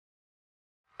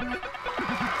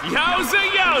Yowza,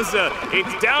 yowza!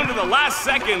 It's down to the last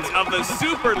seconds of the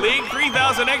Super League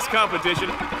 3000X competition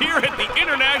here at the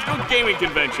International Gaming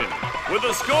Convention. With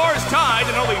the scores tied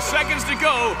and only seconds to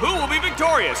go, who will be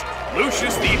victorious?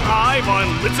 Lucius the Eye von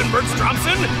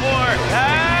Litzenberg-Stromsen or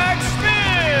Hack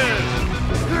Smith?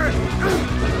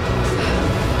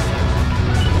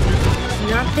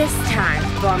 Not this time,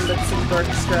 von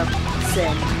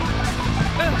Litzenberg-Stromsen.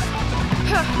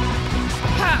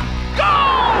 Go!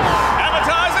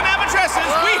 Amateurs and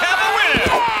amatresses, we have a winner!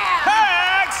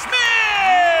 Hack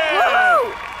Smith!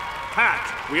 Woo!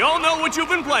 Hack, we all know what you've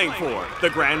been playing for. The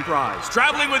grand prize.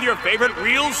 Traveling with your favorite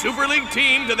real Super League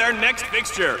team to their next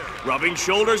fixture. Rubbing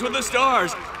shoulders with the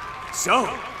stars. So,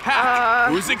 Hack,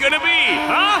 who's it gonna be,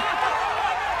 huh?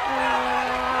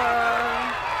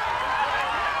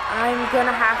 I'm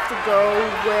gonna have to go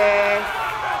with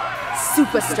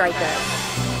Supa Strikas.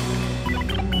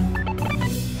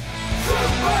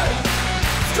 Supa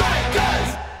Strikas!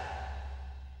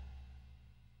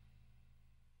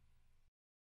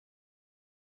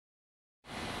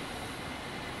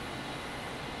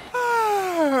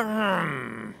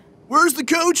 Where's the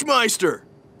coachmeister?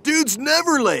 Dude's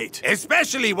never late.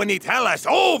 Especially when he tells us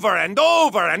over and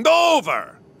over and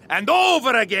over and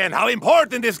over again how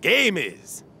important this game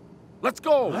is. Let's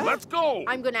go, let's go.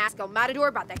 I'm gonna ask El Matador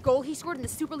about that goal he scored in the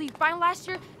Super League final last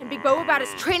year, and Big Bo about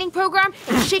his training program,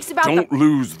 and Shakes about Don't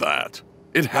lose that.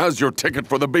 It has your ticket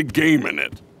for the big game in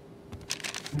it.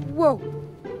 Whoa.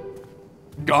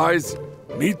 Guys,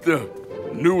 meet the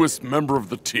newest member of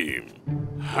the team,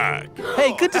 Hack.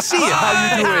 Hey, good to see you.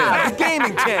 How you doing?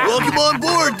 Gaming camp. Welcome on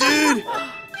board, dude.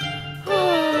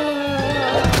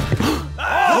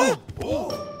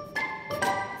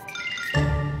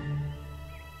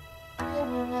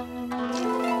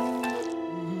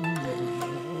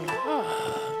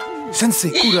 Sensei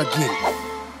Ura Giri.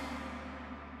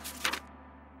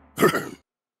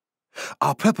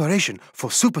 Our preparation for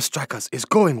Supa Strikas is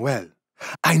going well.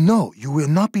 I know you will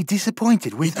not be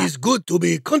disappointed with It is good to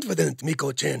be confident,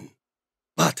 Miko-chen.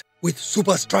 But with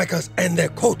Supa Strikas and their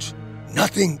coach,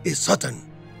 nothing is certain.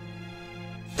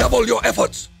 Double your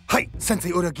efforts. Hi, Sensei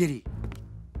Ura Giri.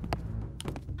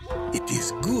 It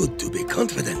is good to be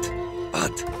confident,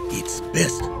 but it's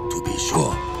best to be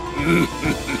sure.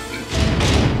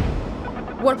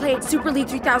 Wanna play at Super League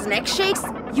 3000X, Shakes?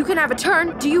 You can have a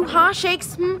turn. Do you, huh,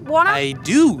 Shakes? Wanna? I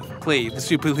do play the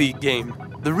Super League game.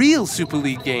 The real Super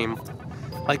League game.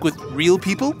 Like with real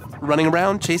people running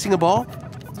around chasing a ball.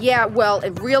 Yeah, well,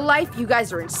 in real life, you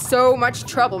guys are in so much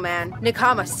trouble, man.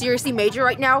 Nakama seriously major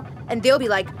right now, and they'll be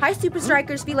like, "Hi, Supa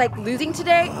Strikers, be like losing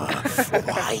today."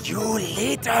 Why, you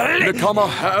little... Nakama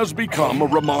has become a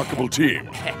remarkable team,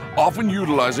 often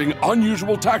utilizing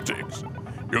unusual tactics.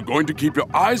 You're going to keep your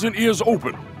eyes and ears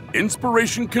open.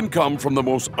 Inspiration can come from the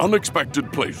most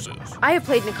unexpected places. I have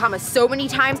played Nakama so many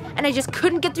times, and I just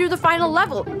couldn't get through the final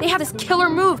level. They had this killer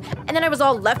move, and then I was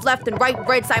all left, and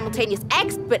right simultaneous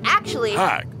X, but actually...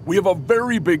 Hack, we have a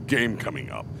very big game coming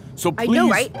up, so please... I know,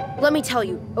 right? Let me tell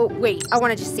you. Oh, wait, I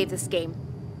want to just save this game.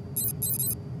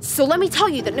 So let me tell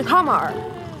you that Nakama are...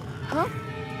 Huh?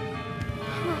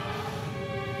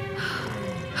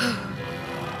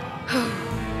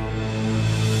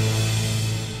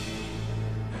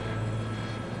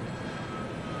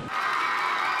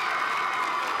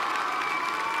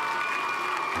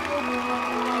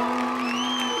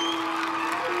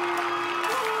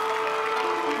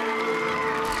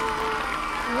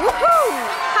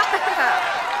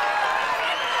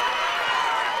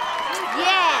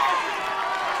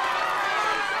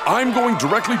 I'm going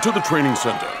directly to the training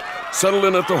center. Settle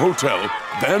in at the hotel,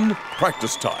 then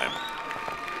practice time.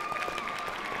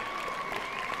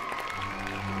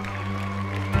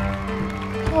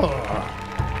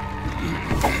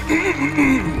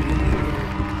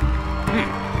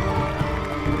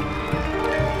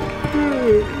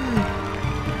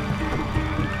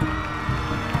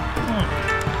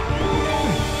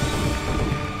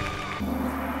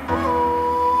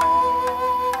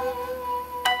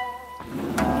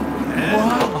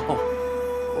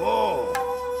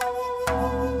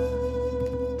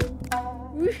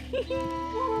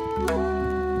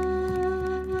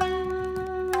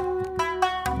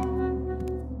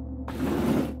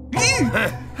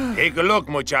 Take a look,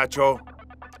 muchacho.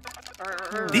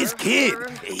 This kid,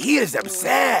 he is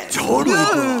obsessed. Totally,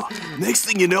 bro. Next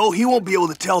thing you know, he won't be able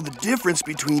to tell the difference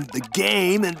between the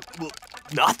game and, well,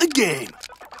 not the game.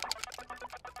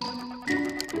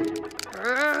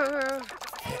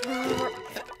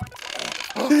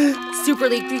 Super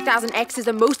League 3000X is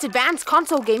the most advanced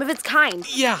console game of its kind.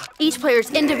 Yeah. Each player's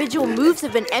individual moves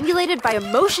have been emulated by a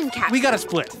motion capture. We got a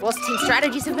split. Whilst team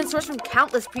strategies have been sourced from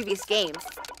countless previous games.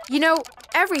 You know,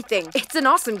 everything. It's an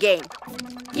awesome game.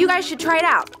 You guys should try it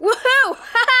out. Woohoo!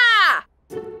 Ha-ha!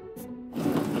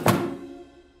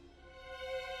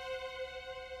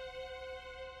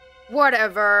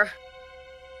 Whatever.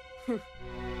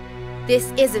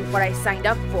 This isn't what I signed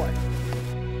up for.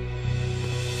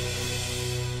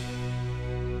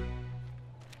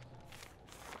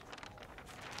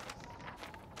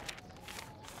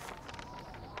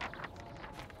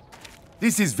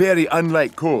 This is very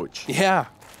unlike Coach. Yeah.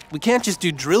 We can't just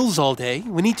do drills all day.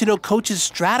 We need to know Coach's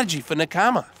strategy for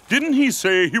Nakama. Didn't he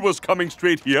say he was coming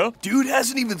straight here? Dude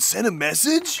hasn't even sent a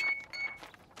message?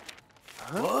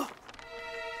 Huh?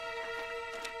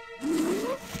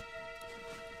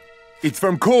 It's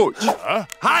from Coach.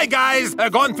 Hi, guys.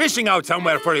 Gone fishing out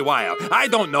somewhere for a while. I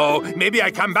don't know. Maybe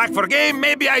I come back for a game,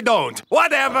 maybe I don't.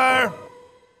 Whatever.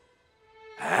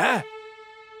 Huh?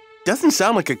 Doesn't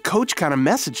sound like a Coach kind of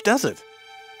message, does it?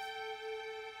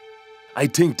 I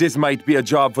think this might be a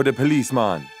job for the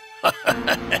policeman.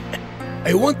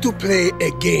 I want to play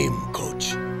a game,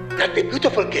 Coach. Not a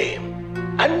beautiful game.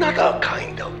 Another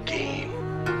kind of game.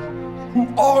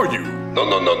 Who are you? No.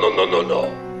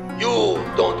 You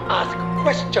don't ask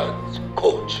questions,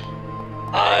 Coach.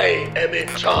 I am in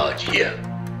charge here.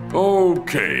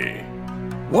 Okay.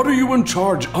 What are you in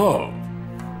charge of?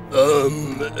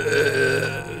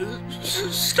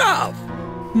 Stuff.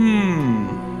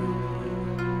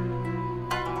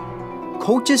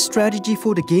 Coach's strategy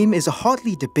for the game is a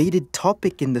hotly debated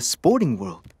topic in the sporting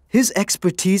world. His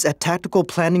expertise at tactical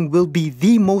planning will be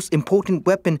the most important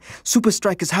weapon Supa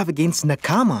Strikas have against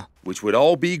Nakama. Which would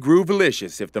all be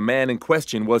groovalicious if the man in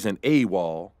question wasn't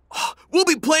AWOL. We'll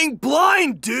be playing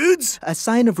blind, dudes! A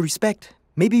sign of respect.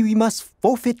 Maybe we must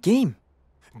forfeit game.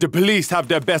 The police have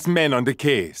their best men on the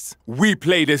case. We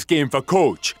play this game for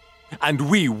Coach, and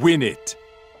we win it.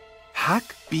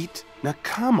 Hack beat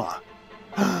Nakama.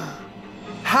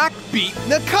 Hack beat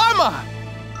Nakama!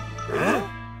 Huh?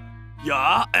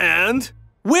 Yeah, and?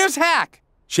 Where's Hack?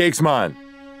 Shakesman,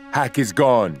 Hack is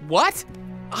gone. What?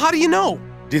 How do you know?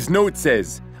 This note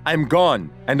says, I'm gone,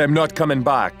 and I'm not coming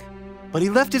back. But he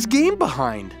left his game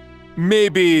behind.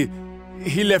 Maybe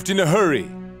he left in a hurry.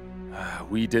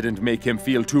 We didn't make him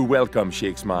feel too welcome,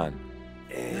 Shakesman.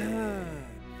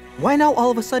 Why now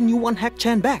all of a sudden you want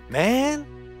Hack-chan back? Man,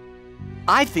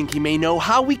 I think he may know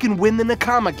how we can win the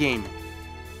Nakama game.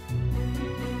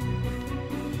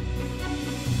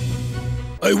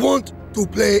 I want to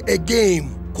play a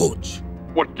game, Coach.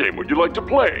 What game would you like to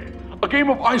play? A game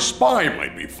of I Spy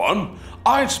might be fun.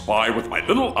 I spy with my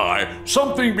little eye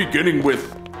something beginning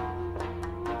with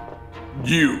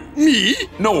you. Me?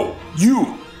 No,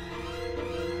 you.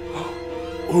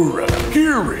 Ura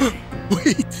Giri.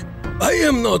 Wait, I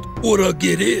am not Ura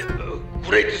Giri,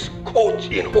 greatest coach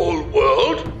in whole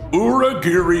world. Ura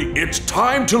Giri, it's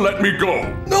time to let me go.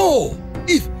 No,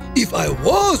 if I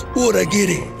was Ura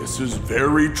Giri. This is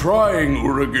very trying,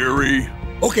 Ura Giri.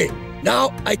 Okay,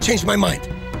 now I changed my mind.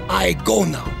 I go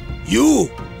now. You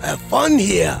have fun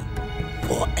here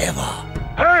forever.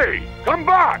 Hey, come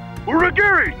back! Ura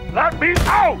Giri, let me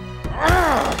out!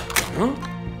 Huh?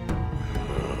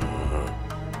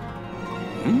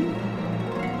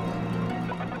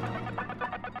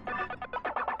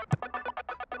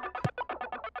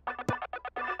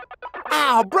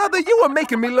 Oh, brother, you were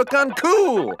making me look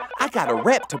uncool. I got a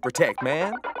rep to protect,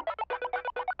 man.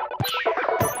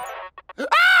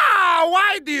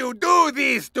 Why do you do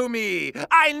this to me?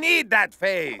 I need that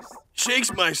face.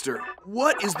 Shakesmeister,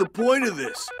 what is the point of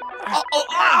this?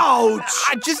 Ouch!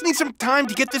 I just need some time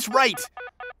to get this right.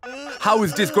 How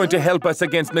is this going to help us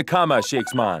against Nakama,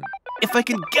 Shakesman? If I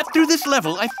can get through this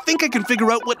level, I think I can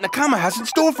figure out what Nakama has in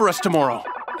store for us tomorrow.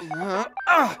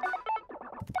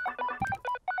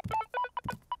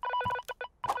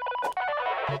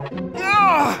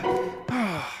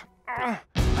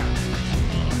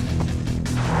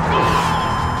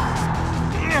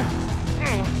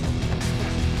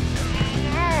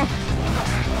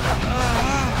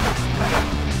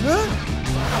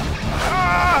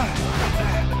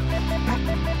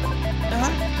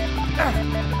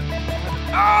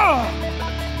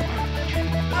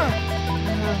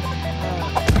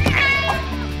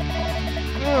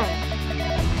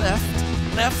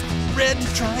 Left, red,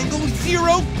 triangle,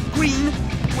 0, green,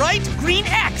 right, green,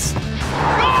 X. Go!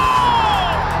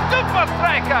 Supa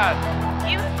Strikas!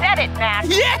 You said it, Matt.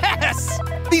 Yes!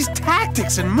 These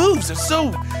tactics and moves are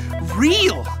so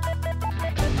real.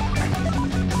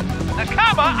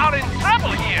 Nakama are in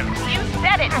trouble here. You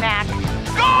said it, Mac.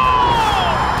 Go!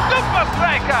 Supa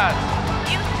Strikas!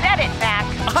 You said it, Mac.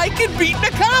 I can beat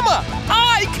Nakama!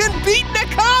 I can beat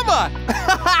Nakama!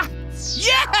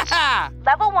 Yeah!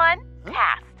 Level 1,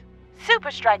 passed.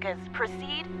 Supa Strikas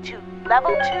proceed to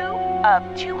level 2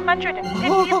 of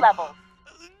 250 levels.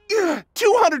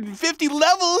 250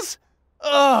 levels?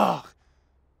 Ugh.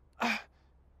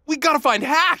 We gotta find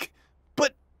Hack.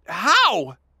 But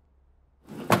how?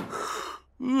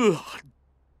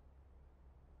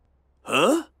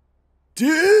 Huh?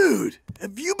 Dude,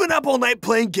 have you been up all night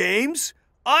playing games?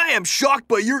 I am shocked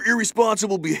by your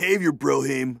irresponsible behavior,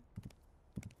 Brohim.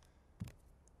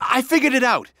 I figured it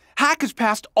out. Hack has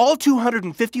passed all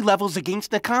 250 levels against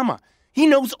Nakama. He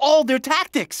knows all their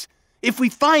tactics. If we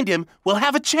find him, we'll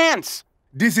have a chance.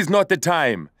 This is not the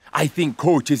time. I think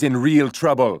Coach is in real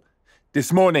trouble.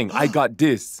 This morning, I got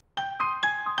this.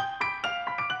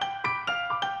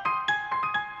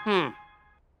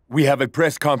 We have a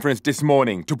press conference this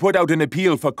morning to put out an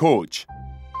appeal for Coach.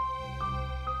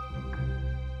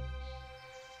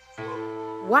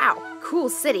 Wow, cool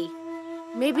city.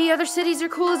 Maybe other cities are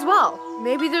cool as well.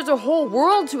 Maybe there's a whole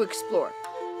world to explore.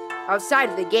 Outside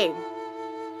of the game.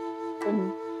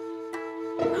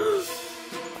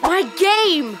 My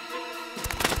game!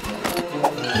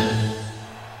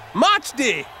 Match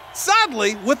day!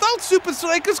 Sadly, without Supa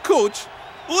Strikas' coach,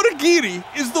 Ura Giri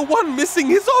is the one missing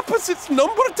his opposite's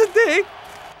number today.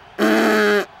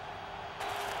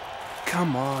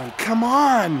 Come on, come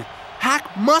on!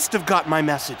 Hack must have got my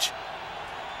message.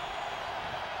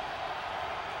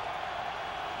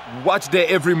 Watch their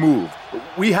every move.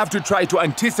 We have to try to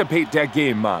anticipate their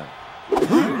game, man.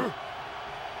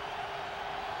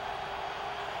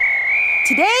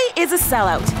 Today is a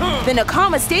sellout. The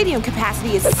Nakama Stadium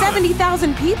capacity is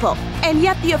 70,000 people, and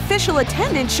yet the official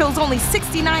attendance shows only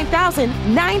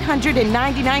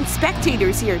 69,999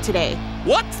 spectators here today.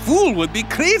 What fool would be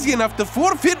crazy enough to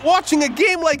forfeit watching a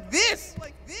game like this?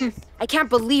 I can't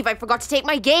believe I forgot to take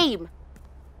my game.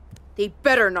 They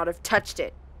better not have touched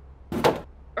it.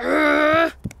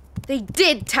 They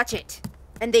did touch it,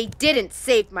 and they didn't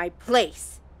save my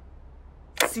place.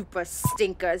 Supa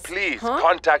Strikas. Please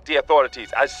contact the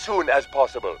authorities as soon as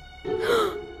possible.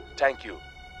 Thank you.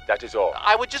 That is all.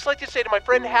 I would just like to say to my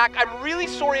friend Hack, I'm really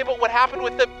sorry about what happened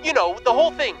with the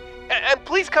whole thing. And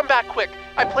please come back quick.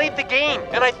 I played the game,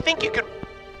 and I think you could...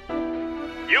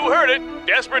 You heard it.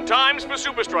 Desperate times for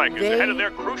Supa Strikas ahead of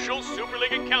their crucial Super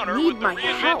League encounter with the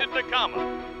reinvented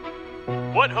Nakama.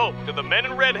 What hope do the men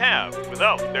in red have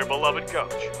without their beloved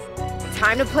coach?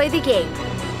 Time to play the game.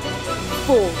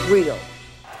 For real.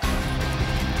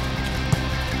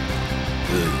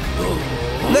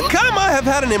 Nakama have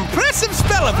had an impressive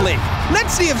spell of late.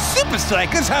 Let's see if Supa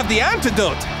Strikas have the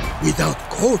antidote. Without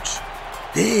coach,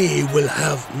 they will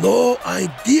have no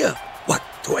idea what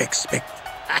to expect.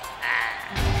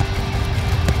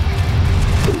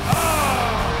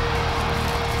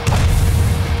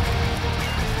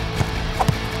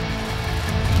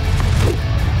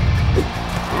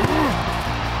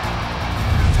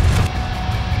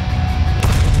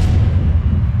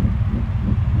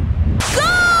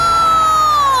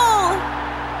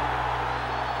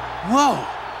 Whoa!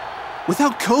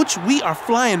 Without Coach, we are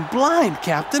flying blind,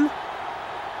 Captain.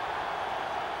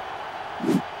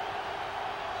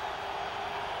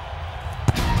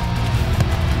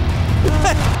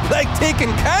 Like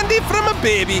taking candy from a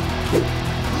baby.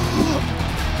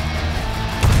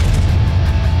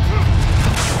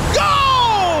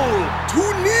 Goal!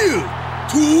 2-0!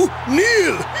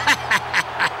 2-0!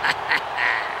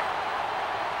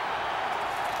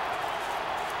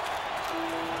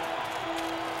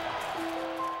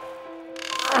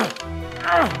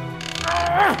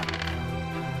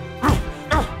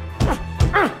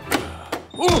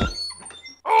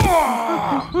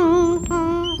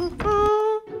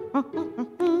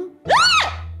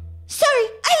 Sorry,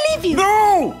 I leave you.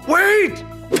 No! Wait!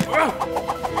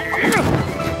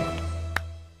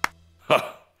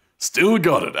 Still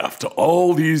got it after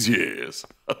all these years.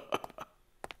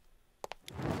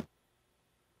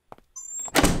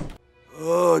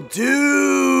 Oh,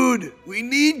 dude! We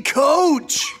need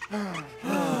Coach!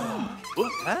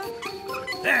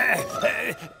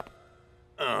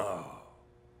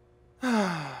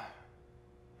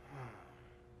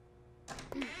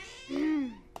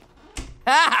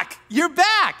 Hack! You're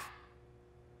back!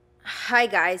 Hi,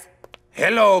 guys.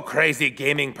 Hello, crazy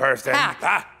gaming person.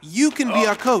 Hack, you can be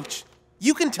our coach.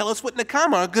 You can tell us what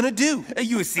Nakama are gonna do.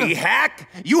 You see, Hack,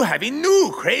 you have a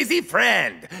new crazy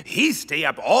friend. He stay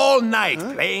up all night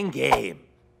playing game.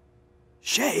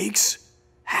 Shakes?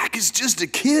 Hack is just a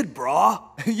kid, brah.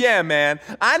 Yeah, man.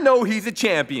 I know he's a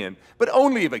champion, but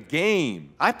only of a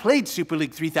game. I played Super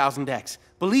League 3000X.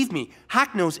 Believe me,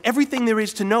 Hack knows everything there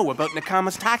is to know about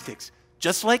Nakama's tactics,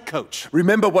 just like Coach.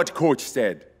 Remember what Coach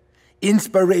said.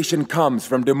 Inspiration comes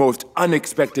from the most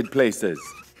unexpected places.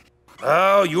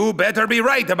 Oh, you better be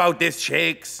right about this,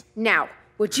 Shakes. Now,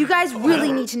 what you guys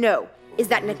really need to know is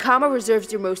that Nakama reserves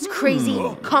their most crazy,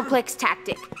 complex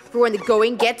tactic for when the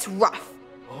going gets rough.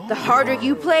 The harder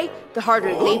you play, the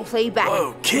harder they play back.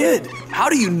 Whoa, kid, how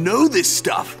do you know this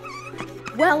stuff?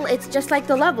 Well, it's just like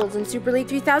the levels in Super League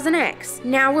 3000X.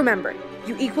 Now remember,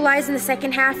 you equalize in the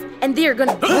second half, and they're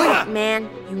gonna do it, man.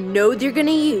 You know they're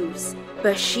gonna use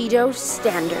Bushido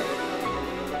Standard.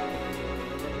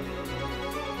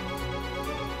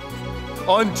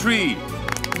 On 3.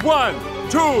 1,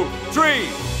 2, 3.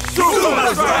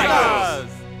 Supa Strikas!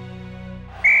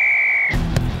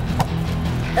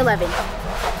 11.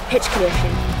 Pitch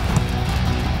condition.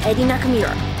 Eddie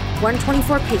Nakamura,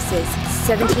 124 paces,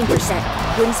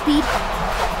 17%. Wind speed.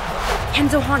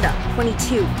 Kenzo Honda,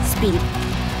 22, speed.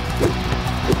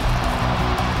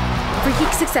 Free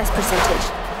kick success percentage.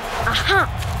 Aha!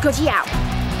 Gojiao.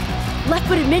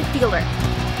 Left-footed midfielder.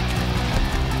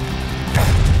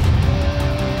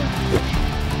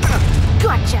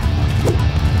 Gotcha!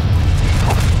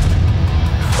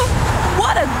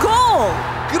 What a goal!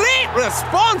 Great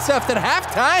response after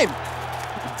halftime.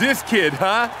 This kid,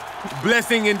 huh?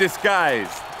 Blessing in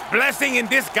disguise. Blessing in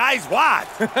disguise what?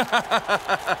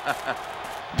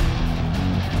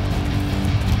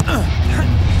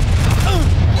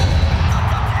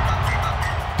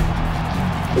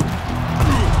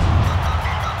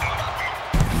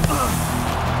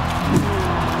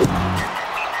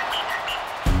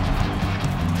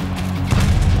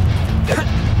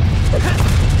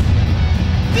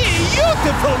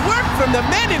 Beautiful work from the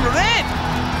men in red!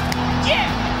 Yeah!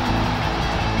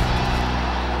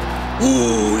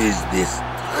 Who is this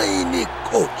tiny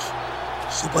coach?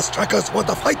 Supa Strikas want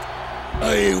to fight?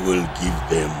 I will give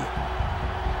them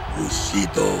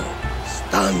Bushido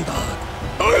Standard.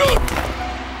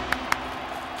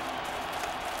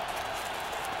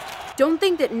 Don't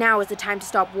think that now is the time to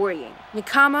stop worrying.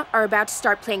 Nakama are about to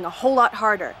start playing a whole lot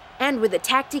harder, and with a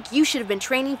tactic you should have been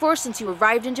training for since you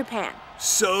arrived in Japan.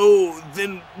 So,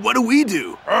 then what do we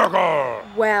do?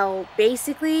 Well,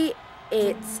 basically,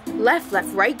 it's left,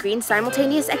 left, right, green,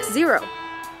 simultaneous, X0.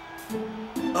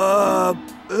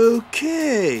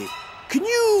 Okay. Can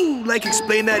you,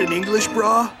 explain that in English,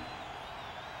 brah?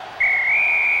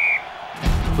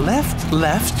 Left,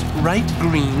 left, right,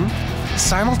 green,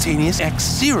 simultaneous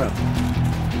X0.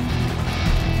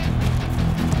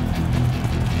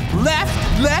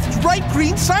 Left, left, right,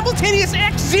 green, simultaneous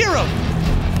X0.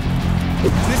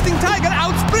 Twisting Tiger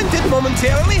out-sprinted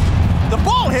momentarily. The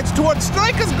ball heads towards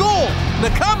Striker's goal.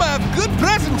 Nakama have good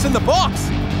presence in the box.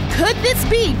 Could this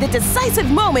be the decisive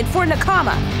moment for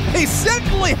Nakama? They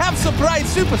certainly have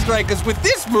surprised Supa Strikas with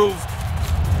this move.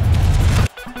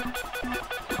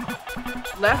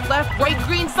 Left, left, right,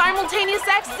 green, simultaneous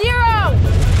X0!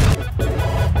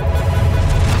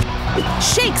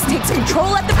 Shakes takes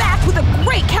control at the back with a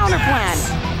great counter plan.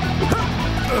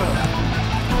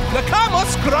 Nakama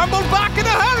scrambled back in a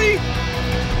hurry.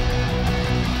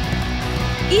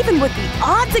 Even with the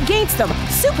odds against them,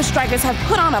 Supa Strikas have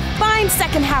put on a fine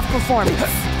second half performance.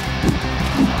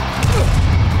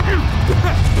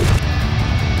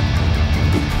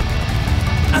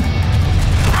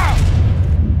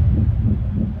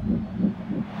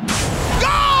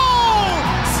 Goal!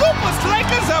 Supa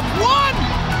Strikas have won!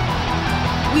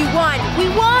 We won! We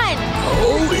won!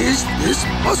 How is this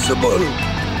possible?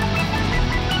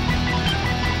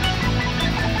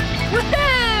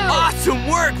 Woohoo! Awesome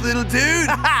work, little dude!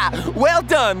 Well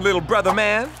done, little brother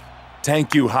man.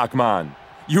 Thank you, Hakman.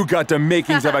 You got the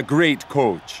makings of a great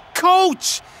coach.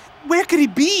 Coach! Where could he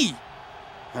be?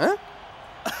 Huh?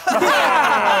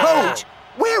 Coach,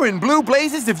 where in blue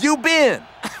blazes have you been?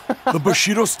 The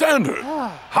Bushido Standard.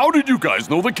 How did you guys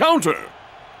know the counter?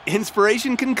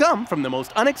 Inspiration can come from the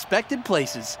most unexpected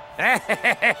places.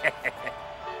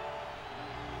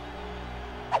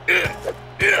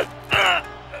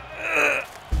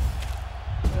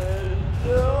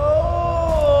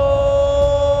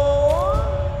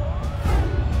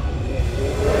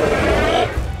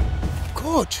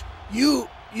 Coach, you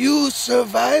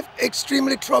survived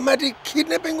extremely traumatic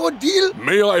kidnapping ordeal?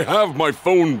 May I have my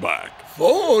phone back?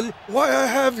 Phone? Why, I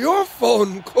have your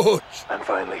phone, Coach. I'm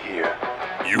finally here.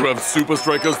 You have Supa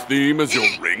Strikas' theme as your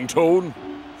ringtone?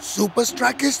 Supa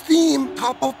Strikas' theme,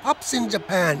 top of pops in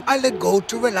Japan. I let go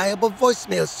to reliable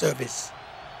voicemail service.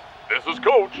 This is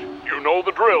Coach. You know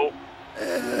the drill.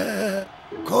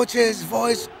 Coach's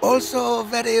voice also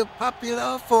very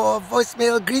popular for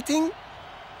voicemail greeting?